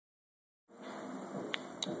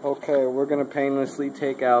Okay, we're going to painlessly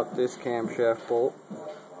take out this camshaft bolt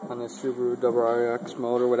on this Subaru WRX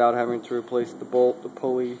motor without having to replace the bolt, the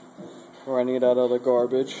pulley, or any of that other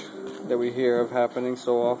garbage that we hear of happening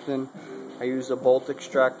so often. I use a bolt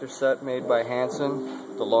extractor set made by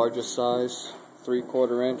Hanson, the largest size,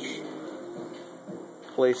 3/4 inch.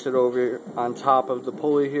 Place it over on top of the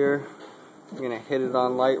pulley here. I'm going to hit it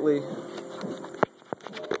on lightly.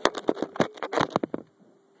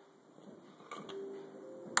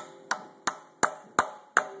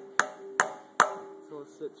 So it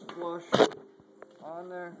sits flush on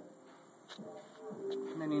there.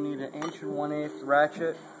 And then you need an 1 1/8"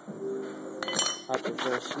 ratchet. I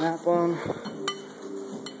prefer snap-on.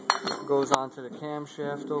 Goes onto the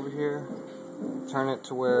camshaft over here. Turn it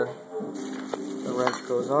to where the wrench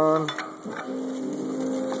goes on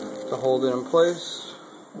to hold it in place.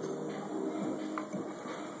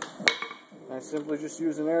 And I simply just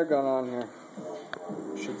use an air gun on here.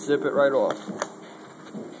 Should zip it right off.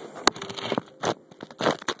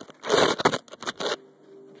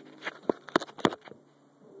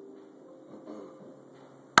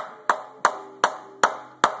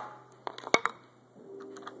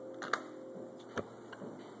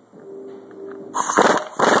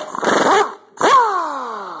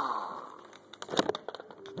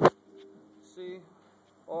 See,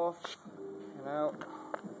 off and out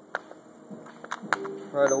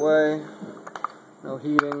right away. No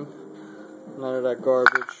heating, none of that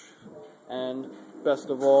garbage. And best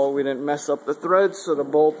of all, we didn't mess up the threads, so the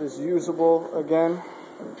bolt is usable again.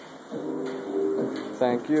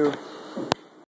 Thank you.